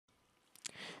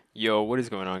Yo, what is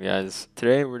going on, guys?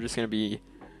 Today we're just gonna be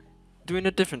doing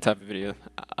a different type of video.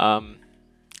 Um,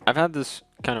 I've had this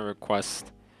kind of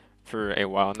request for a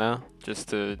while now, just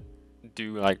to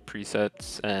do like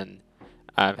presets, and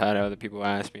I've had other people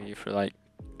ask me for like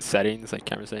settings, like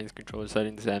camera settings, controller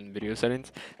settings, and video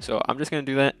settings. So I'm just gonna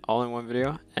do that all in one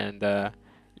video, and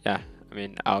yeah,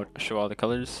 I'll show all the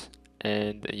colors,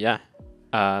 and yeah,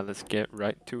 let's get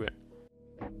right to it.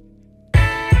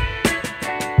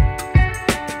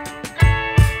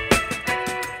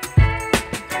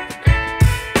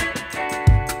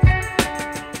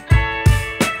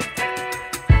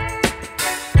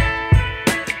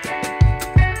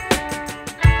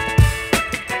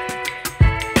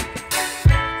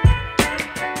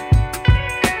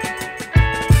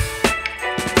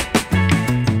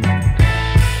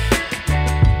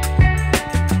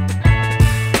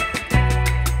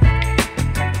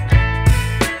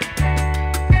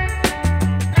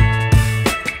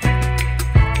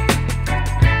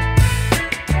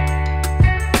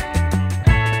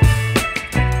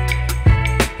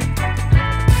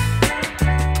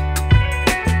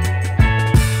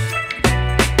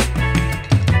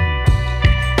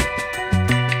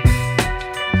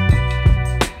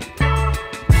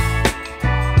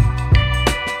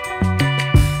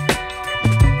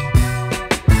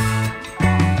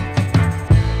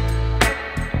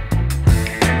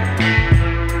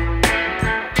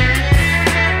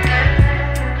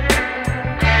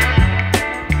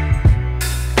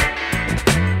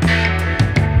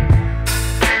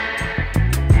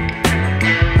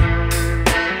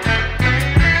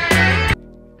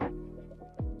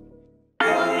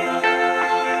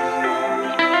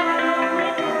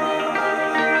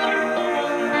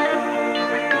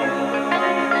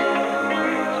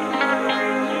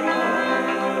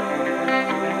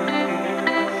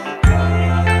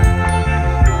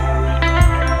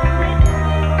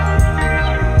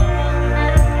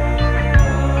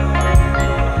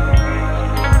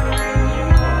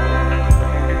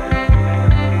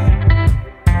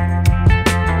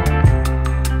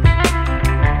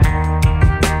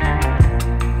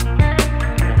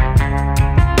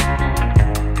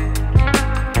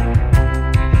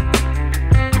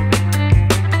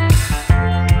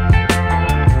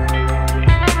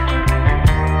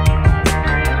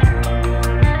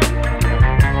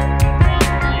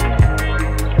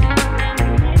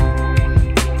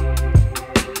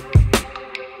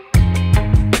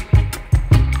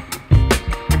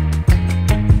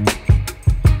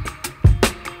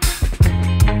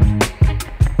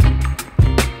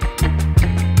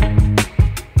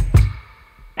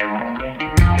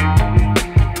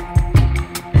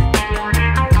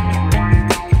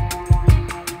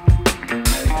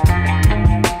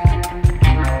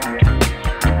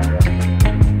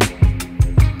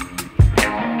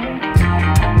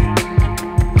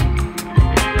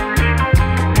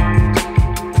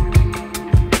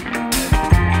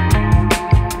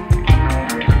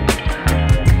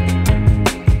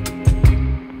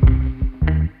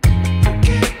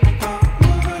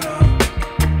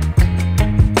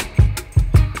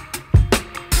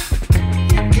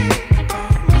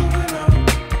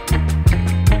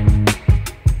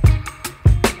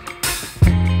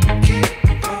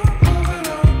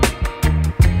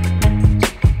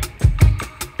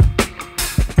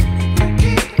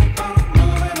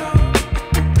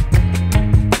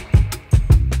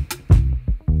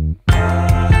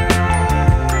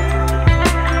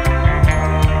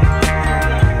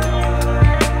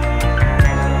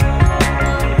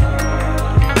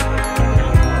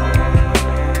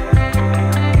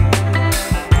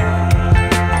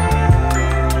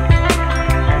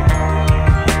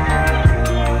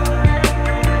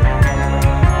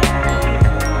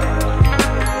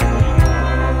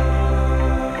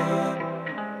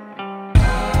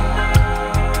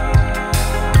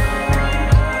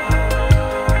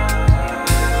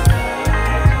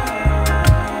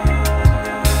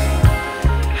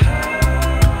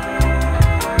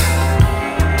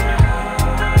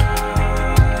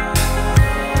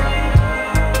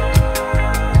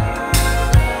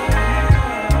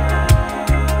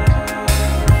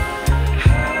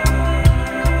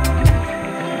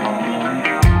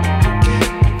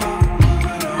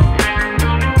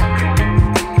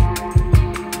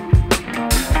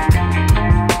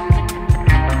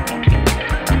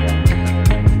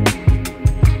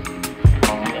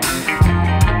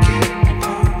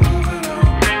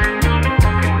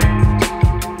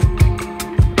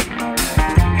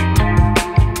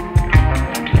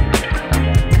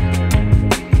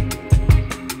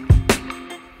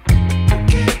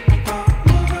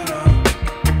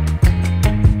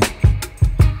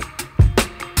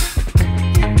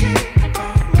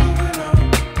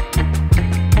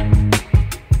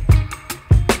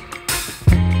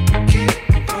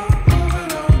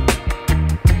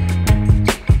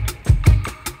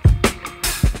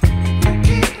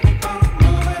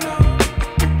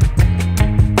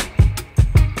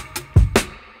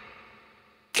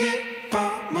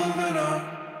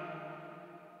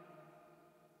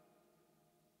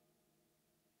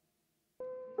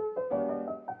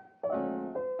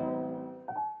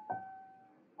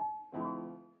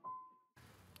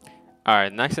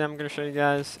 Alright, next thing I'm going to show you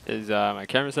guys is my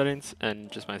camera settings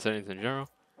and just my settings in general.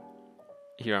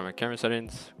 Here are my camera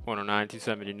settings: 109,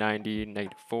 270, 90,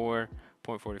 -4,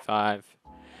 0.45,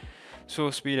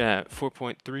 swivel speed at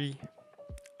 4.3,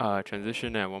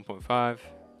 transition at 1.5,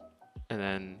 and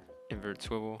then invert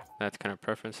swivel. That's kind of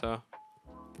preference though.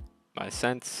 My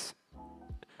sense,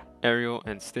 aerial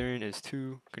and steering is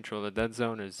 2, control the dead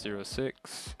zone is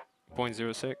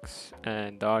 0.06,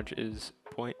 and dodge is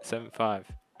 0.75.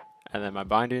 And then my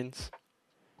bindings,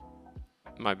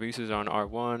 my boost is on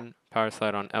R1, power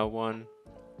slide on L1,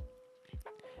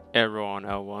 arrow on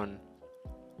L1.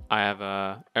 I have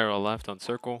a arrow left on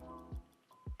circle,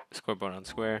 scoreboard on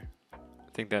square.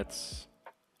 I think that's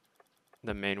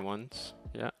the main ones.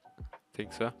 Yeah, I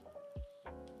think so.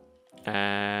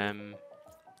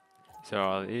 So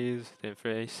all these, the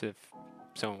interface, if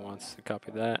someone wants to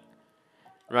copy that.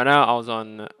 Right now I was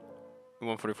on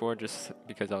 144 just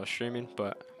because I was streaming,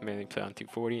 but mainly play on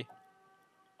 240.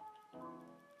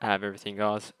 I have everything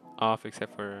else off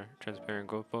except for transparent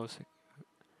goalposts.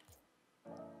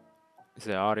 This is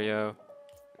the audio.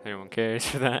 Anyone cares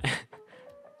for that?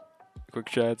 Quick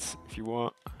shots if you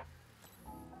want.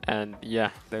 And yeah,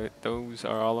 those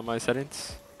are all of my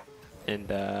settings. And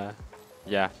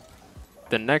yeah,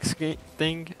 the next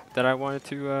thing that I wanted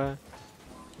to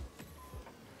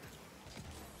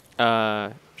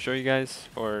show you guys,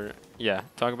 or yeah,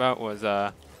 talk about was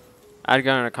I had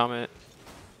gotten a comment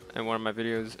in one of my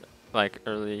videos, like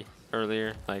earlier,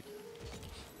 like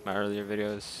my earlier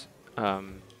videos.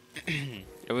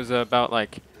 It was about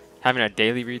like having a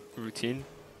daily routine,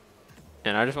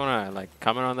 and I just want to like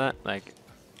comment on that. Like,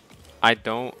 I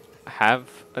don't have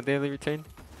a daily routine,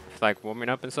 like warming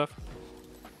up and stuff.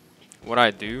 What I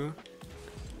do,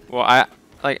 well, I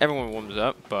like everyone warms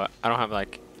up, but I don't have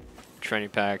like training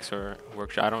packs or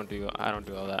workshop. I don't do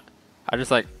all that. I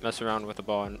just like mess around with the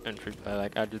ball and free play.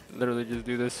 Like I just literally just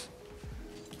do this,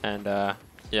 and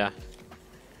yeah.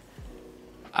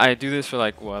 I do this for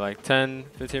like what, like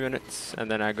 10-15 minutes,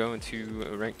 and then I go into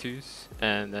rank 2s,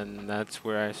 and then that's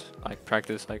where I like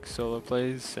practice like solo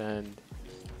plays and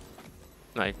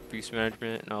like boost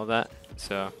management and all that.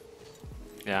 So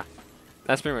yeah,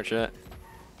 that's pretty much it.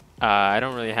 I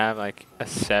don't really have like a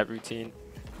set routine.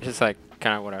 It's just like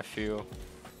kind of what I feel.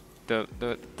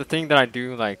 The thing that I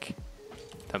do like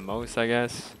the most, I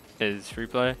guess, is free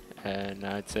play, and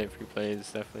I'd say free play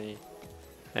is definitely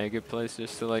a good place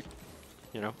just to like,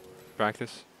 you know,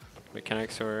 practice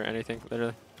mechanics or anything.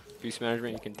 Literally, boost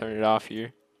management, you can turn it off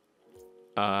here.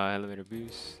 Elevator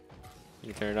boost,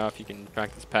 you can turn it off. You can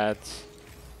practice pads,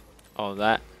 all of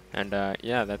that, and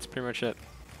yeah, that's pretty much it.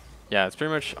 Yeah, that's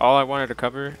pretty much all I wanted to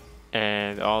cover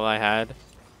and all I had.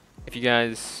 If you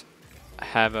guys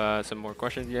have some more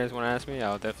questions you guys want to ask me,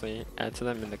 I'll definitely answer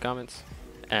them in the comments.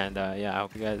 And yeah, I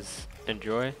hope you guys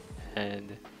enjoy,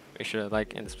 and make sure to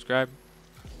like and subscribe.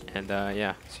 And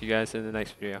yeah, see you guys in the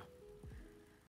next video.